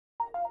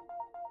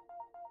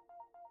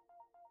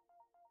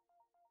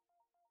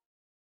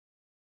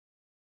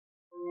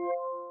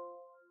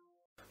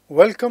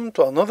Welcome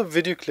to another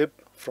video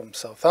clip from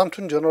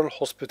Southampton General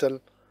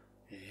Hospital,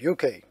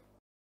 UK.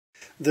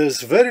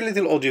 There's very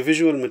little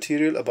audiovisual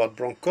material about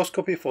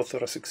bronchoscopy for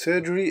thoracic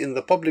surgery in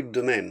the public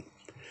domain,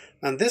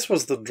 and this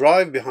was the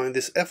drive behind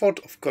this effort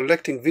of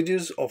collecting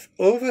videos of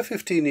over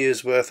 15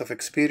 years worth of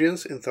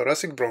experience in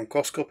thoracic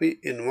bronchoscopy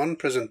in one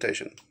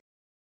presentation.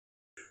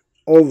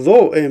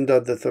 Although aimed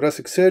at the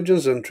thoracic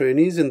surgeons and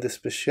trainees in the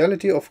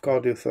specialty of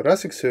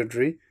cardiothoracic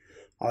surgery,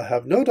 I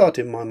have no doubt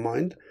in my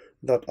mind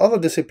that other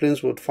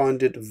disciplines would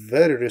find it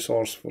very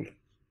resourceful.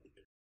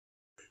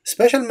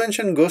 Special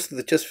mention goes to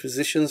the chest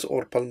physicians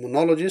or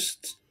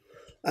pulmonologists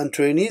and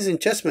trainees in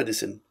chest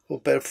medicine who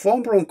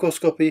perform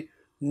bronchoscopy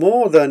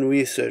more than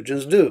we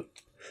surgeons do,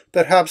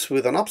 perhaps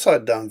with an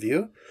upside-down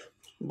view,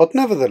 but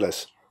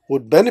nevertheless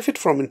would benefit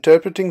from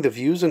interpreting the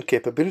views and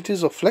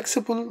capabilities of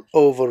flexible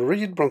over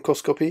rigid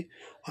bronchoscopy,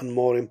 and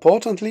more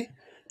importantly,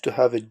 to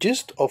have a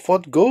gist of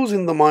what goes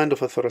in the mind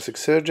of a thoracic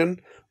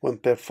surgeon when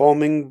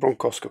performing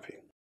bronchoscopy.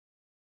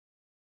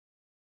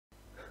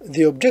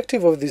 The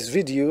objective of this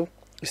video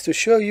is to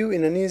show you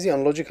in an easy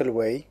and logical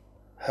way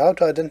how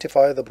to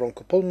identify the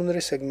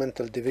bronchopulmonary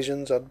segmental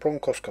divisions at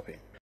bronchoscopy.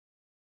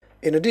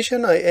 In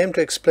addition, I aim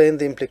to explain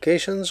the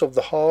implications of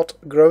the heart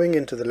growing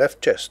into the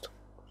left chest.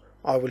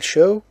 I will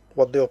show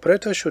what the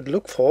operator should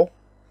look for,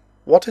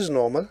 what is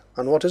normal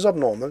and what is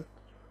abnormal,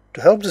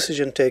 to help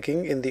decision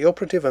taking in the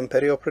operative and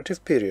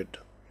perioperative period.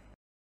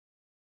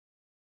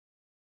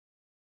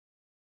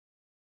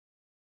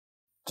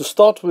 To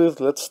start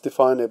with, let's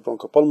define a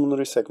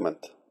bronchopulmonary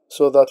segment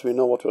so that we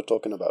know what we're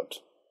talking about.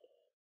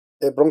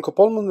 A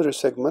bronchopulmonary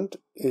segment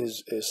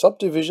is a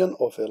subdivision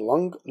of a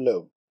lung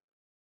lobe.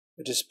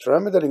 It is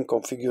pyramidal in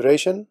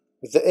configuration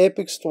with the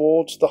apex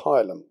towards the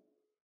hilum.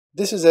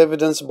 This is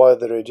evidenced by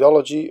the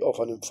radiology of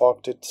an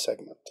infarcted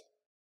segment.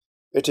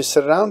 It is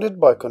surrounded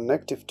by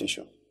connective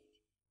tissue,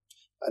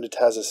 and it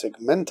has a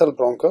segmental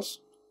bronchus,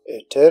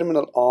 a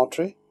terminal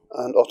artery,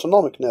 and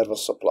autonomic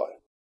nervous supply.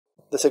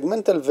 The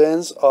segmental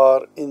veins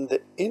are in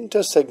the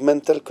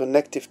intersegmental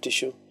connective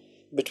tissue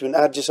between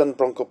adjacent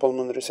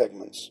bronchopulmonary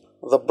segments.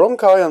 The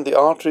bronchi and the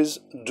arteries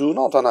do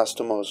not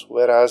anastomose,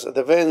 whereas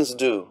the veins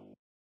do.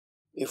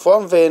 If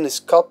one vein is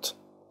cut,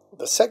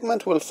 the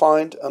segment will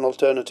find an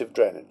alternative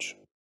drainage.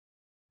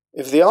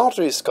 If the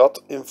artery is cut,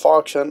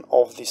 infarction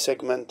of the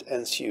segment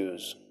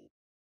ensues.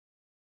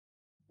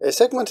 A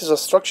segment is a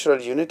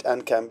structural unit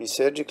and can be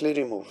surgically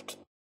removed.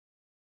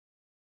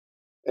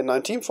 In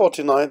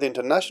 1949, the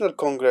International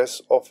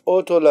Congress of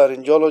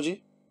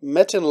Otolaryngology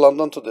met in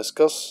London to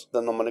discuss the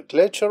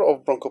nomenclature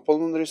of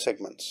bronchopulmonary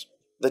segments.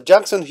 The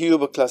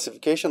Jackson-Huber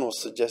classification was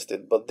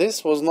suggested, but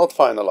this was not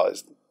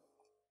finalized.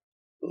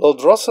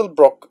 Lord Russell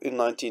Brock in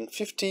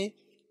 1950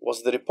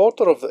 was the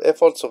reporter of the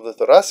efforts of the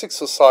Thoracic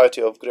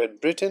Society of Great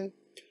Britain,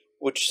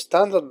 which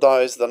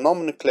standardized the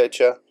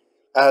nomenclature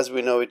as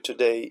we know it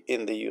today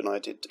in the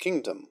United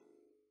Kingdom.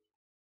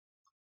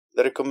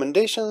 The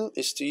recommendation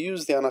is to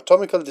use the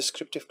anatomical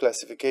descriptive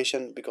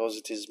classification because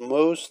it is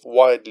most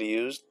widely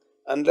used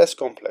and less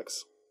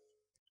complex.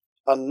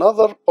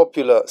 Another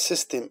popular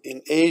system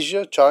in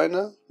Asia,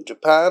 China,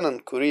 Japan,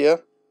 and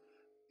Korea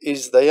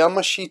is the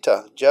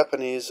Yamashita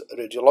Japanese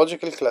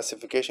radiological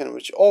classification,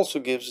 which also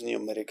gives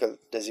numerical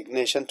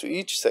designation to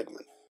each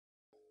segment.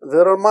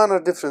 There are minor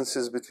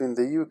differences between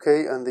the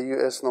UK and the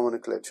US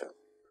nomenclature.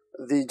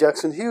 The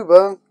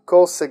Jackson-Huber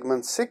calls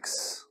segment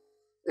 6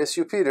 a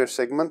superior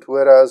segment,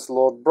 whereas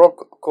Lord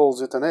Brock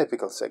calls it an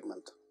apical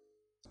segment.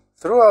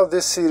 Throughout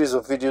this series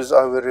of videos,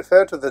 I will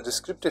refer to the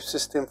descriptive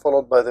system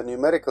followed by the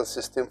numerical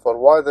system for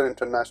wider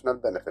international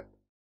benefit.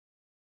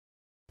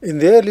 In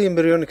the early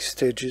embryonic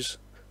stages,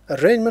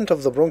 arrangement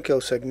of the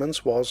bronchial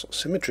segments was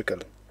symmetrical.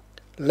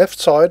 Left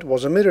side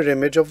was a mirror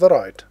image of the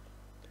right.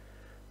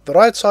 The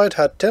right side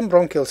had 10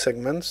 bronchial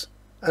segments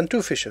and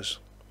 2 fissures,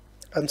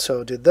 and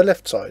so did the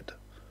left side.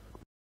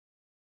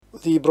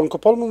 The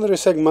bronchopulmonary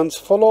segments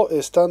follow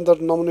a standard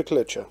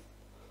nomenclature,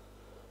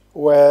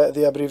 where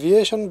the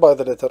abbreviation by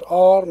the letter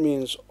R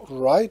means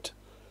right,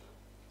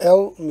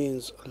 L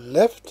means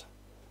left,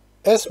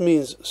 S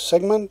means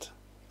segment,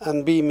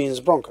 and B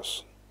means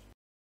bronchus.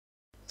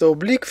 The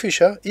oblique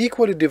fissure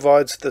equally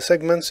divides the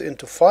segments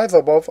into 5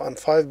 above and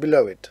 5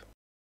 below it.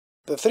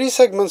 The 3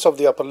 segments of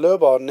the upper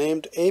lobe are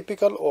named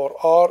apical or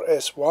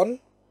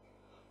RS1,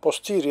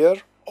 posterior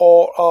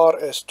or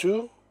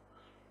RS2,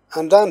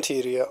 and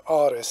anterior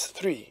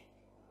RS3.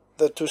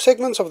 The 2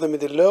 segments of the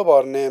middle lobe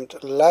are named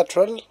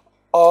lateral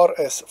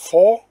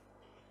RS4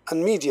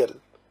 and medial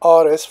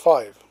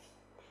RS5.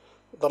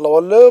 The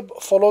lower lobe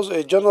follows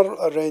a general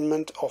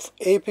arrangement of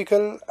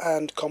apical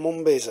and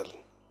common basal.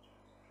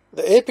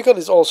 The apical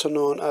is also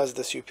known as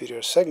the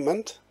superior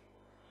segment,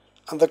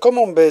 and the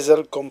common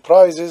basal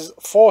comprises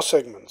 4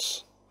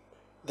 segments: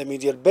 the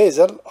medial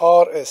basal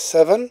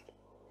RS7,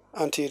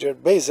 anterior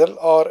basal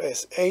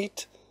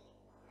RS8,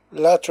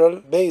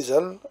 lateral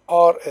basal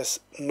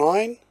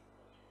RS9,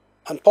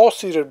 and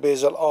posterior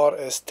basal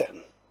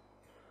RS10.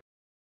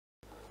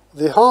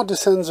 The heart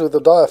descends with the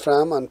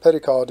diaphragm and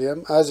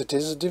pericardium as it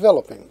is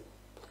developing,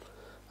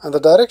 and the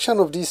direction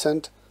of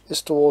descent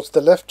is towards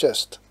the left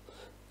chest,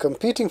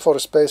 competing for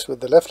space with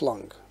the left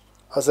lung.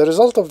 As a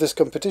result of this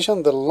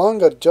competition, the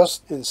lung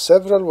adjusts in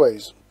several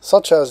ways,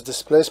 such as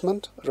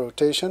displacement,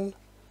 rotation,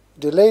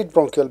 delayed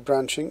bronchial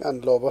branching,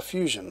 and lobar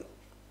fusion.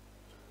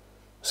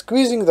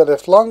 Squeezing the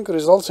left lung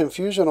results in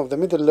fusion of the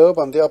middle lobe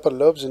and the upper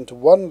lobes into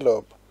one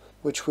lobe,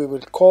 which we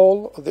will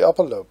call the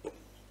upper lobe.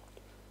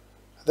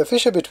 The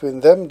fissure between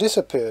them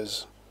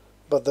disappears,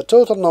 but the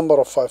total number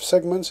of 5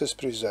 segments is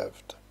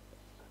preserved.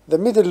 The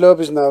middle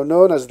lobe is now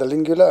known as the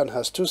lingula and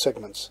has 2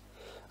 segments,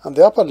 and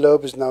the upper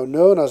lobe is now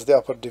known as the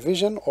upper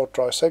division or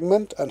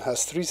trisegment and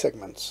has 3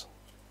 segments.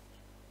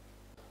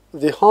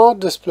 The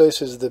heart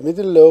displaces the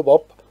middle lobe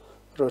up,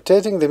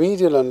 rotating the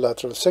medial and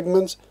lateral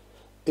segments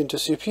into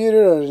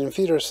superior and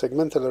inferior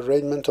segmental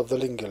arrangement of the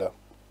lingula.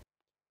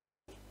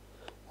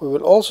 We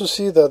will also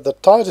see that the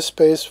tight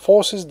space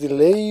forces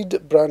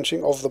delayed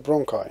branching of the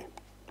bronchi.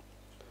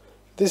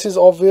 This is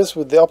obvious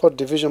with the upper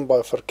division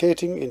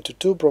bifurcating into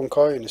 2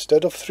 bronchi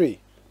instead of 3.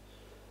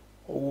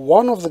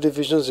 One of the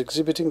divisions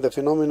exhibiting the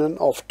phenomenon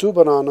of 2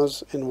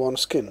 bananas in one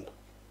skin,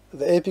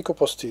 the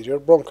apico-posterior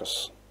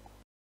bronchus.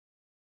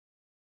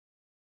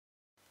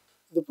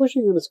 The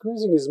pushing and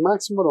squeezing is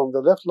maximal on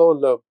the left lower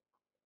lobe.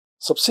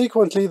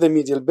 Subsequently, the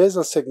medial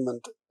basal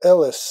segment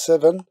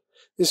LS7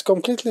 is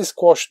completely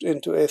squashed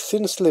into a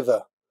thin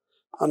sliver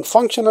and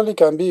functionally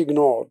can be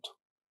ignored.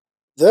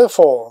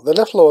 Therefore, the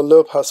left lower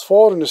lobe has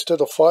 4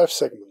 instead of 5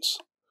 segments.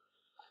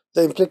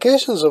 The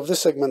implications of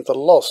this segmental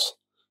loss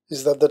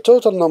is that the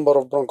total number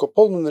of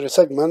bronchopulmonary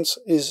segments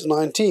is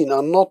 19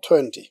 and not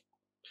 20.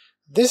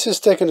 This is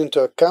taken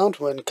into account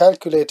when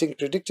calculating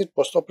predicted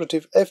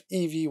postoperative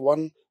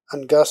FEV1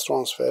 and gas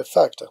transfer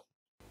factor.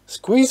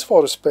 Squeeze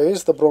for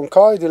space, the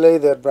bronchi delay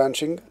their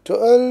branching to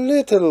a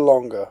little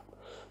longer,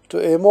 to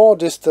a more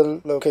distal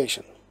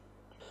location.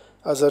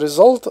 As a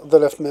result, the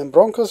left main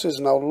bronchus is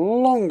now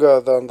longer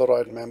than the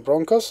right main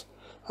bronchus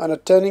and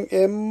attaining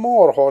a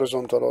more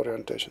horizontal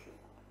orientation.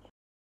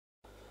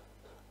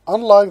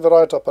 Unlike the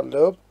right upper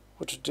lobe,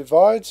 which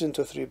divides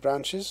into 3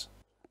 branches,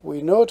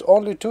 we note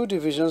only 2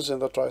 divisions in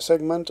the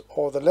trisegment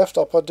or the left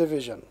upper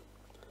division.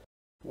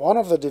 One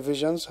of the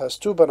divisions has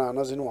 2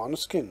 bananas in one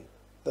skin,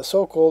 the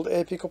so-called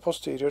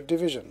apico-posterior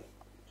division.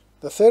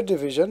 The third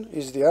division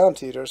is the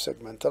anterior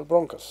segmental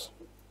bronchus.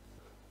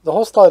 The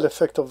hostile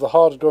effect of the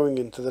heart growing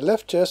into the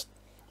left chest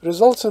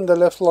results in the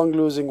left lung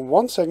losing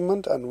 1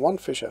 segment and 1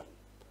 fissure.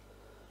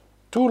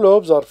 2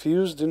 lobes are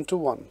fused into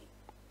one.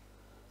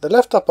 The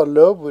left upper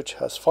lobe, which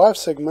has 5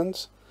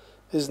 segments,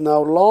 is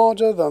now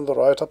larger than the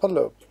right upper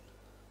lobe.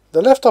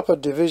 The left upper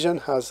division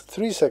has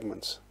 3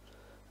 segments: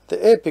 the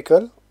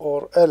apical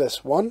or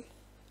LS1,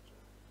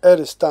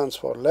 L stands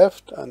for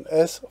left and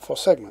S for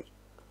segment,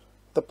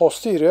 the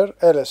posterior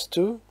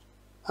LS2,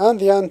 and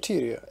the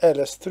anterior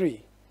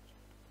LS3.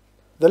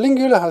 The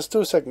lingula has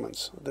 2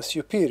 segments, the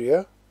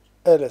superior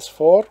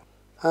LS4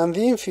 and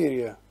the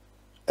inferior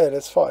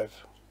LS5.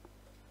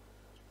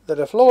 The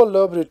left lower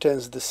lobe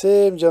retains the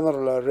same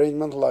general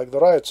arrangement like the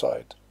right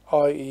side,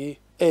 i.e.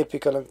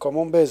 apical and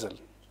common basal.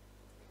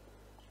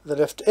 The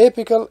left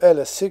apical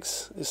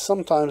LS6 is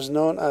sometimes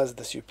known as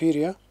the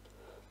superior,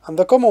 and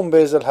the common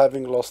basal,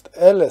 having lost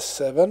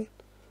LS7,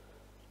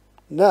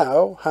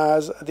 now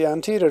has the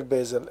anterior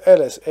basal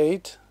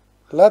LS8,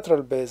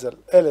 lateral basal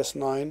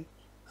LS9,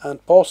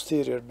 and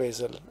posterior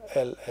basal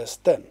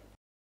LS10.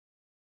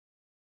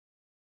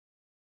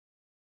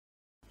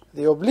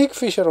 The oblique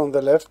fissure on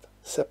the left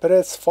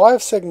separates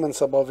 5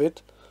 segments above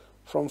it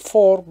from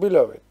 4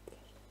 below it.